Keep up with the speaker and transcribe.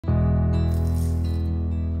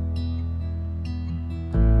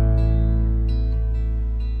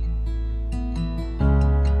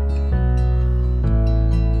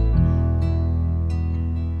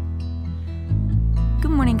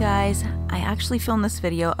guys, I actually filmed this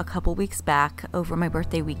video a couple weeks back over my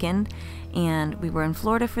birthday weekend, and we were in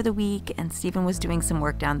Florida for the week and Stephen was doing some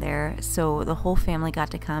work down there, so the whole family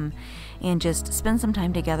got to come and just spend some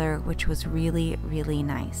time together, which was really, really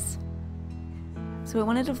nice. So I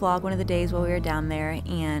wanted to vlog one of the days while we were down there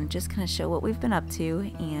and just kind of show what we've been up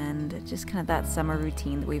to and just kind of that summer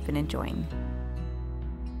routine that we've been enjoying.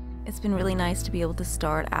 It's been really nice to be able to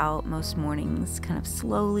start out most mornings kind of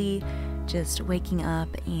slowly, just waking up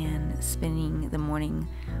and spending the morning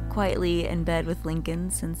quietly in bed with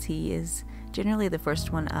Lincoln, since he is generally the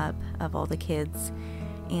first one up of all the kids.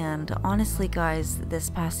 And honestly guys,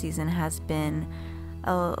 this past season has been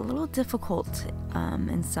a little difficult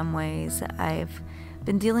in some ways. I've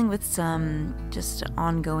been dealing with some just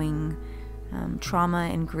ongoing trauma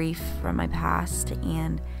and grief from my past,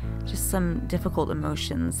 and just some difficult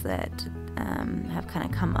emotions that have kind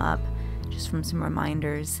of come up just from some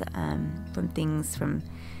reminders from things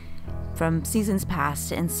from seasons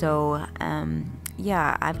past. And so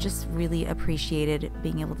yeah, I've just really appreciated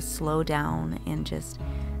being able to slow down and just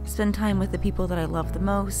spend time with the people that I love the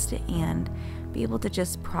most and be able to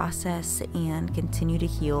just process and continue to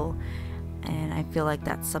heal. And I feel like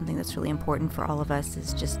that's something that's really important for all of us,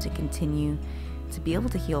 is just to continue to be able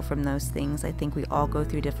to heal from those things. I think we all go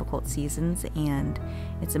through difficult seasons, and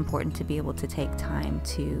it's important to be able to take time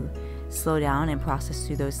to slow down and process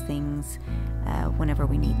through those things whenever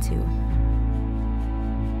we need to.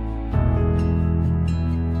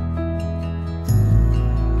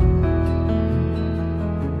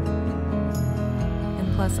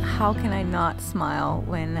 Plus, how can I not smile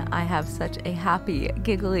when I have such a happy,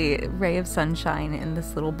 giggly ray of sunshine in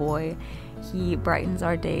this little boy? He brightens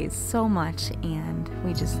our days so much, and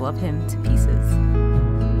we just love him to pieces.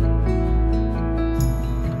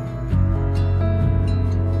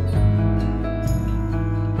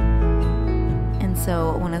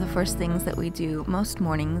 So one of the first things that we do most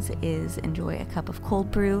mornings is enjoy a cup of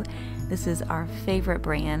cold brew. This is our favorite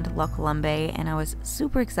brand, La Colombe, and I was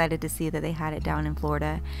super excited to see that they had it down in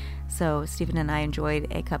Florida. So Stephen and I enjoyed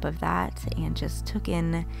a cup of that and just took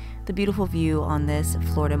in the beautiful view on this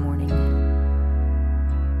Florida morning.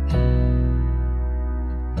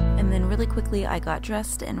 And then really quickly I got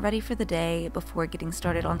dressed and ready for the day before getting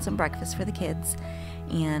started on some breakfast for the kids.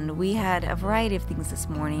 And we had a variety of things this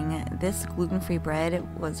morning. This gluten-free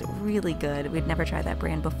bread was really good. We'd never tried that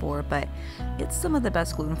brand before, but it's some of the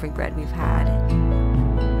best gluten-free bread we've had.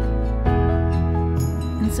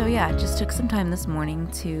 And so yeah, just took some time this morning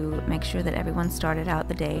to make sure that everyone started out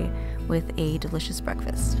the day with a delicious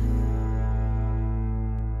breakfast.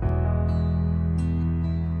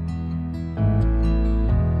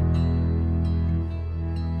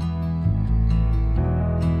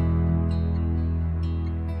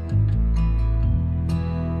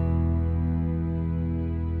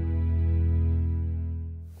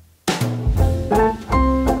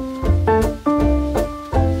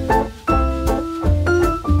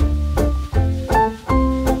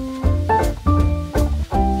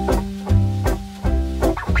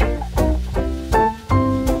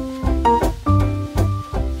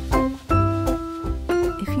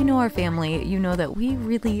 Our family, you know that we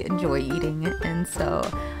really enjoy eating, and so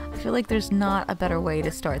I feel like there's not a better way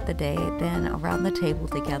to start the day than around the table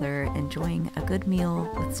together, enjoying a good meal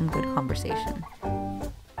with some good conversation.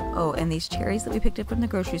 Oh, and these cherries that we picked up from the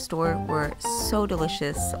grocery store were so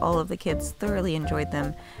delicious. All of the kids thoroughly enjoyed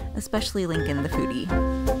them, especially Lincoln, the foodie.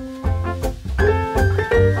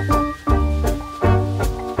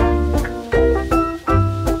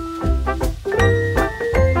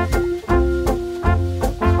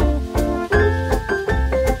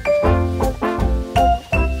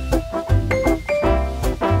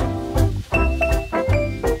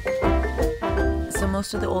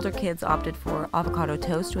 Most of the older kids opted for avocado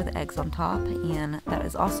toast with eggs on top, and that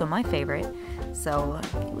is also my favorite, so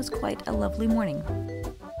it was quite a lovely morning.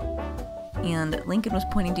 And Lincoln was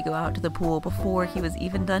pointing to go out to the pool before he was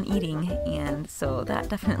even done eating, and so that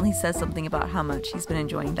definitely says something about how much he's been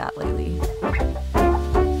enjoying that lately.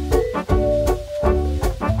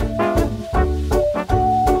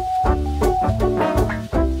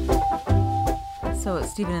 So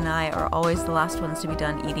Stephen and I are always the last ones to be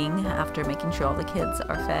done eating after making sure all the kids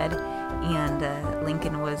are fed, and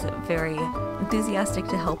Lincoln was very enthusiastic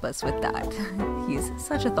to help us with that. He's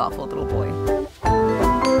such a thoughtful little boy.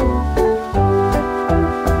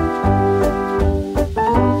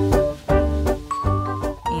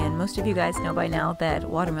 And most of you guys know by now that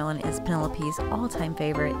watermelon is Penelope's all-time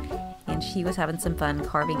favorite, and she was having some fun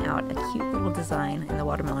carving out a cute little design in the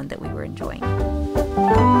watermelon that we were enjoying.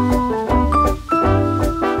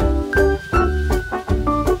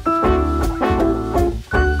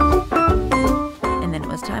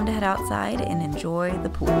 head outside and enjoy the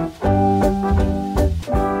pool.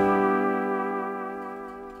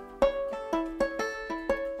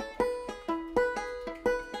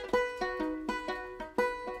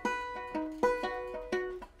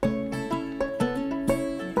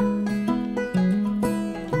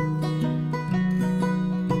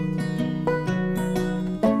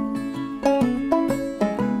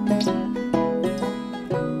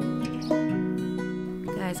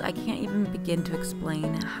 I can't even begin to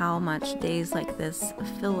explain how much days like this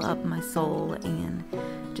fill up my soul and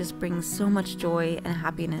just bring so much joy and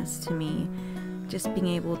happiness to me. Just being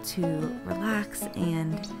able to relax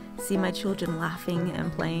and see my children laughing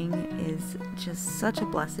and playing is just such a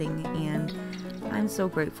blessing, and I'm so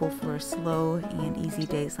grateful for slow and easy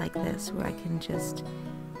days like this where I can just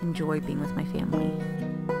enjoy being with my family.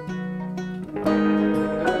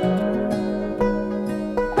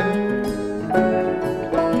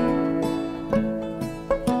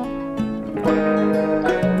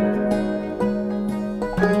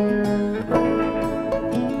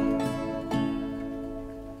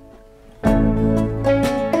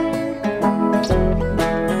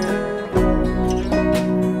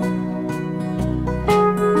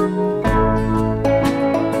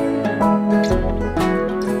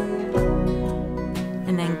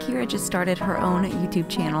 Just started her own YouTube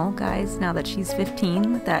channel, guys. Now that she's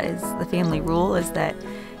 15, that is the family rule, is that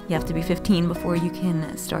you have to be 15 before you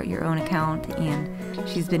can start your own account, and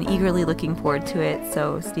she's been eagerly looking forward to it,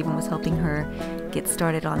 so Stephen was helping her get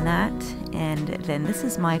started on that. And then this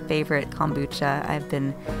is my favorite kombucha I've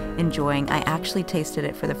been enjoying. I actually tasted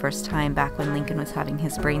it for the first time back when Lincoln was having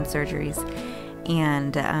his brain surgeries,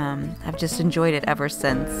 and I've just enjoyed it ever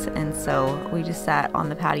since. And so we just sat on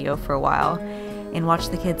the patio for a while and watch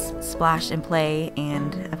the kids splash and play,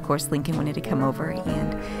 and of course Lincoln wanted to come over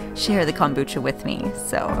and share the kombucha with me,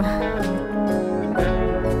 so.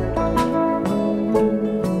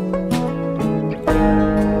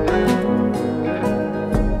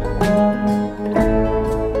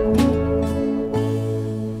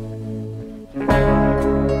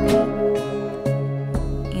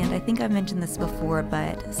 And I think I've mentioned this before,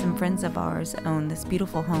 but some friends of ours own this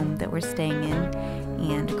beautiful home that we're staying in,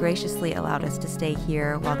 and graciously allowed us to stay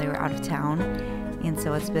here while they were out of town. And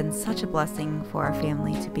so it's been such a blessing for our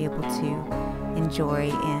family to be able to enjoy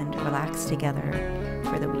and relax together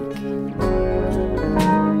for the week.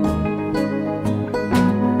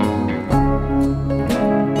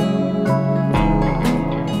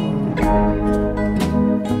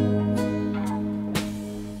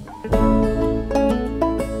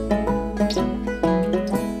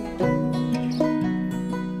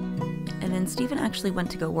 Stephen actually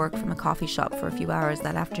went to go work from a coffee shop for a few hours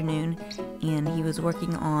that afternoon, and he was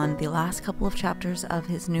working on the last couple of chapters of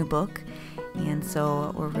his new book, and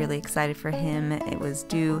so we're really excited for him. It was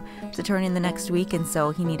due to turn in the next week, and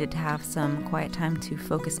so he needed to have some quiet time to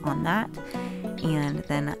focus on that. And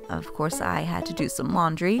then of course I had to do some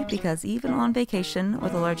laundry, because even on vacation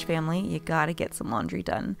with a large family, you gotta get some laundry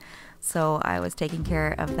done. So I was taking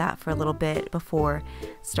care of that for a little bit before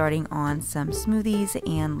starting on some smoothies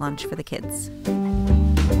and lunch for the kids.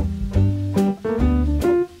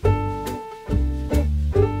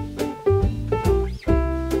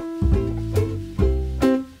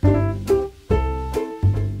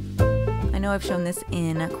 I know I've shown this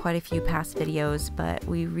in quite a few past videos, but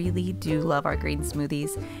we really do love our green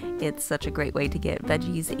smoothies. It's such a great way to get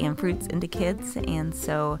veggies and fruits into kids, and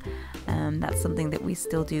so that's something that we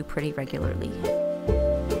still do pretty regularly.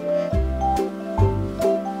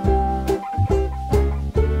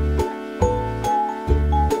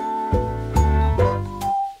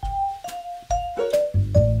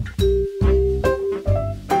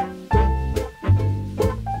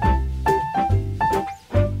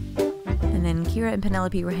 Kira and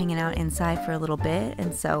Penelope were hanging out inside for a little bit,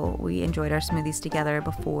 and so we enjoyed our smoothies together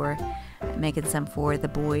before making some for the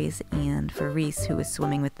boys and for Reese, who was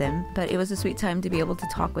swimming with them. But it was a sweet time to be able to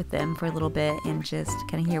talk with them for a little bit and just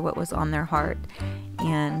kind of hear what was on their heart.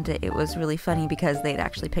 And it was really funny because they'd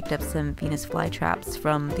actually picked up some Venus flytraps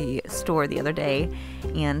from the store the other day,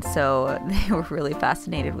 and so they were really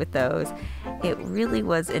fascinated with those. It really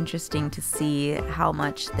was interesting to see how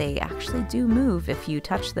much they actually do move if you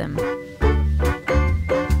touch them.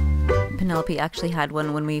 Penelope actually had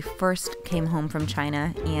one when we first came home from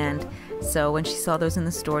China, and so when she saw those in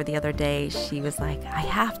the store the other day, she was like, I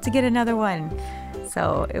have to get another one.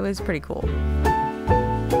 So it was pretty cool.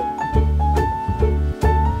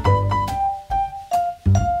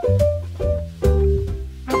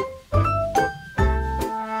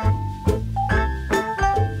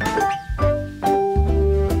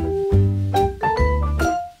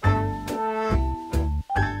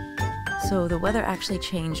 So the weather actually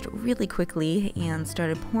changed really quickly and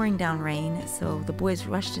started pouring down rain, so the boys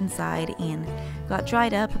rushed inside and got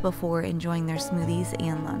dried up before enjoying their smoothies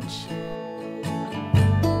and lunch.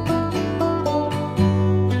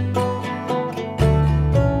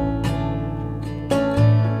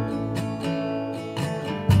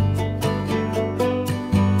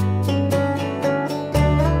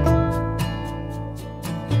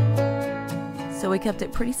 So we kept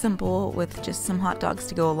it pretty simple with just some hot dogs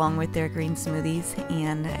to go along with their green smoothies,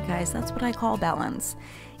 and guys, that's what I call balance,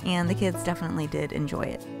 and the kids definitely did enjoy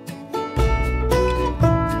it.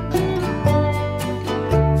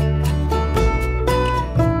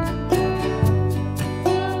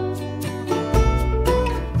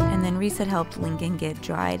 And then Reese had helped Lincoln get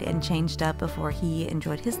dried and changed up before he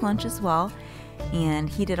enjoyed his lunch as well. And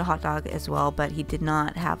he did a hot dog as well, but he did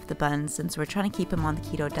not have the buns since we're trying to keep him on the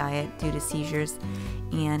keto diet due to seizures,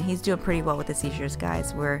 and he's doing pretty well with the seizures,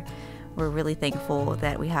 guys. We're really thankful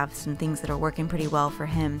that we have some things that are working pretty well for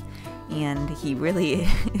him, and he really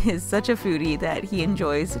is such a foodie that he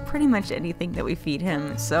enjoys pretty much anything that we feed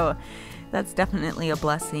him, so that's definitely a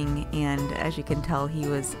blessing. And as you can tell, he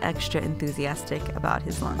was extra enthusiastic about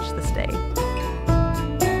his lunch this day.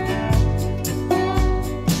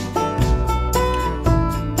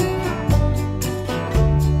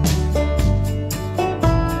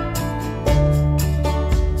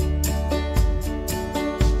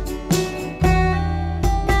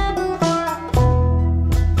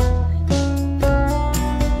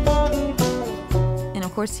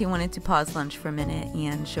 Of course, he wanted to pause lunch for a minute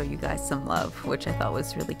and show you guys some love, which I thought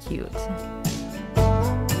was really cute.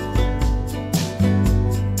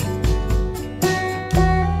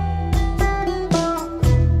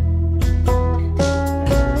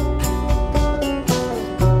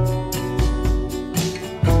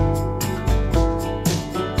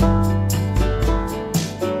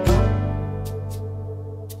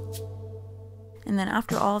 And then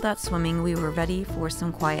after all that swimming, we were ready for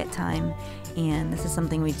some quiet time, and this is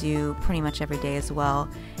something we do pretty much every day as well.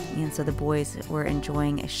 And so the boys were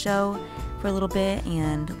enjoying a show for a little bit,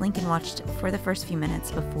 and Lincoln watched for the first few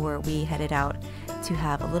minutes before we headed out to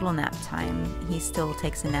have a little nap time. He still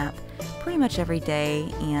takes a nap pretty much every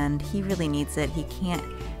day, and he really needs it. He can't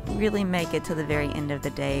really make it to the very end of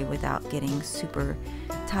the day without getting super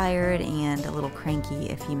tired and a little cranky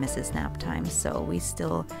if he misses nap time. So we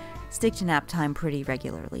still stick to nap time pretty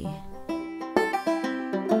regularly.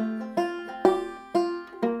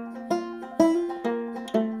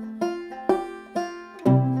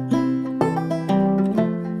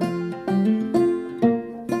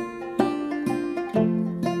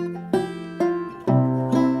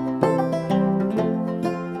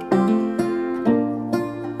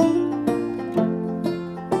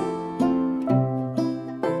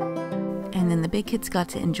 Big kids got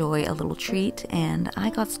to enjoy a little treat, and I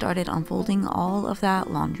got started on folding all of that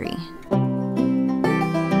laundry.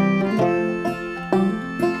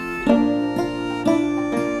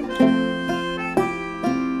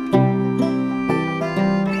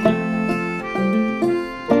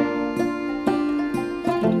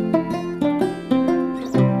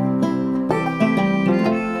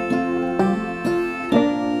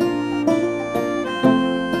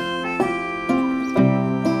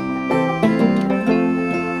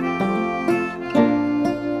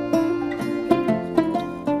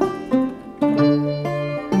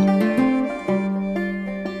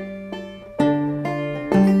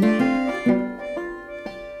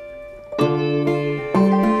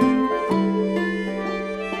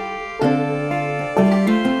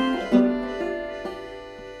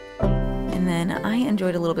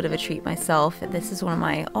 Enjoyed a little bit of a treat myself. This is one of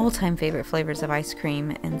my all-time favorite flavors of ice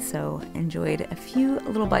cream, and so enjoyed a few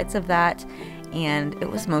little bites of that, and it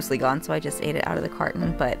was mostly gone, so I just ate it out of the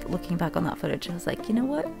carton. But looking back on that footage, I was like, you know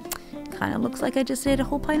what? Kind of looks like I just ate a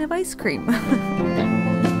whole pint of ice cream.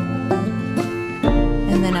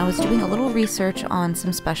 And then I was doing a little research on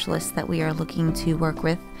some specialists that we are looking to work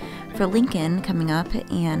with for Lincoln coming up,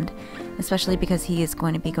 and especially because he is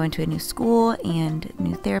going to be going to a new school and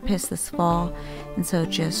new therapist this fall, and so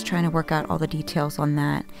just trying to work out all the details on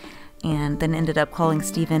that. And then ended up calling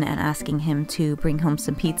Steven and asking him to bring home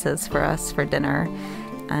some pizzas for us for dinner,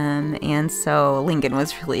 and so Lincoln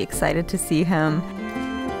was really excited to see him.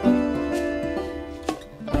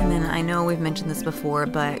 And then I know we've mentioned this before,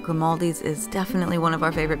 but Grimaldi's is definitely one of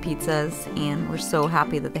our favorite pizzas, and we're so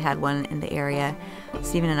happy that they had one in the area.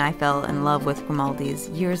 Steven and I fell in love with Grimaldi's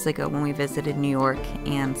years ago when we visited New York,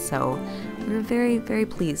 and so we were very, very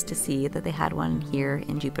pleased to see that they had one here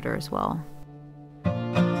in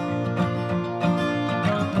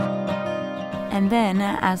And And then,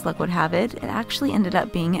 as luck would have it, it actually ended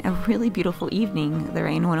up being a really beautiful evening. The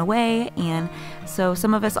rain went away, and so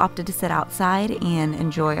some of us opted to sit outside and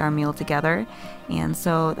enjoy our meal together, and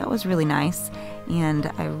so that was really nice. And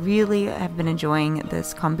I really have been enjoying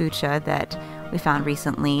this kombucha that we found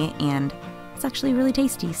recently, and it's actually really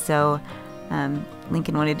tasty, so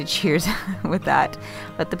Lincoln wanted to cheers with that.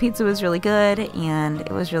 But the pizza was really good, and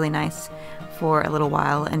it was really nice for a little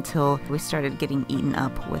while until we started getting eaten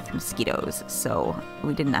up with mosquitoes. So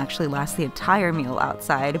we didn't actually last the entire meal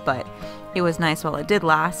outside, but it was nice while it did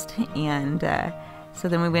last. And so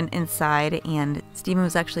then we went inside, and Stephen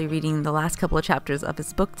was actually reading the last couple of chapters of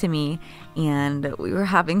his book to me, and we were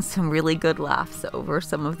having some really good laughs over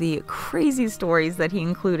some of the crazy stories that he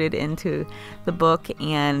included into the book,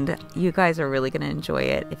 and you guys are really going to enjoy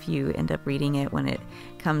it if you end up reading it when it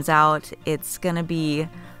comes out. It's going to be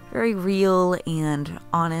very real and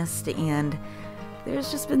honest, and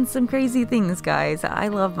there's just been some crazy things, guys. I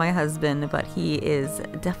love my husband, but he is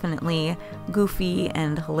definitely goofy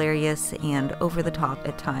and hilarious and over the top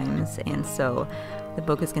at times, and so the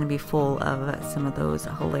book is going to be full of some of those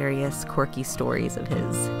hilarious, quirky stories of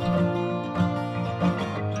his.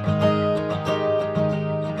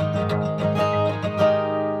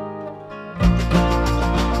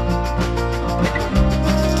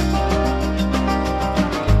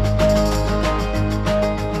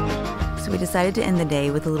 Decided to end the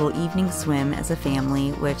day with a little evening swim as a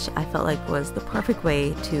family, which I felt like was the perfect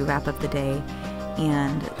way to wrap up the day.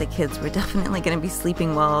 And the kids were definitely going to be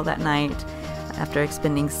sleeping well that night after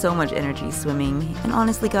expending so much energy swimming. And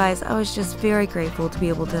honestly, guys, I was just very grateful to be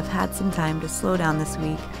able to have had some time to slow down this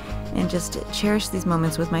week and just cherish these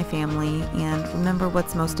moments with my family and remember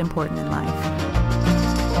what's most important in life.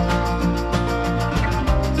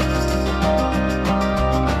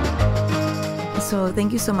 So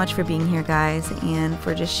thank you so much for being here, guys, and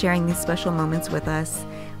for just sharing these special moments with us.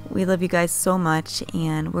 We love you guys so much,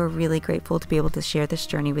 and we're really grateful to be able to share this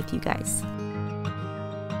journey with you guys.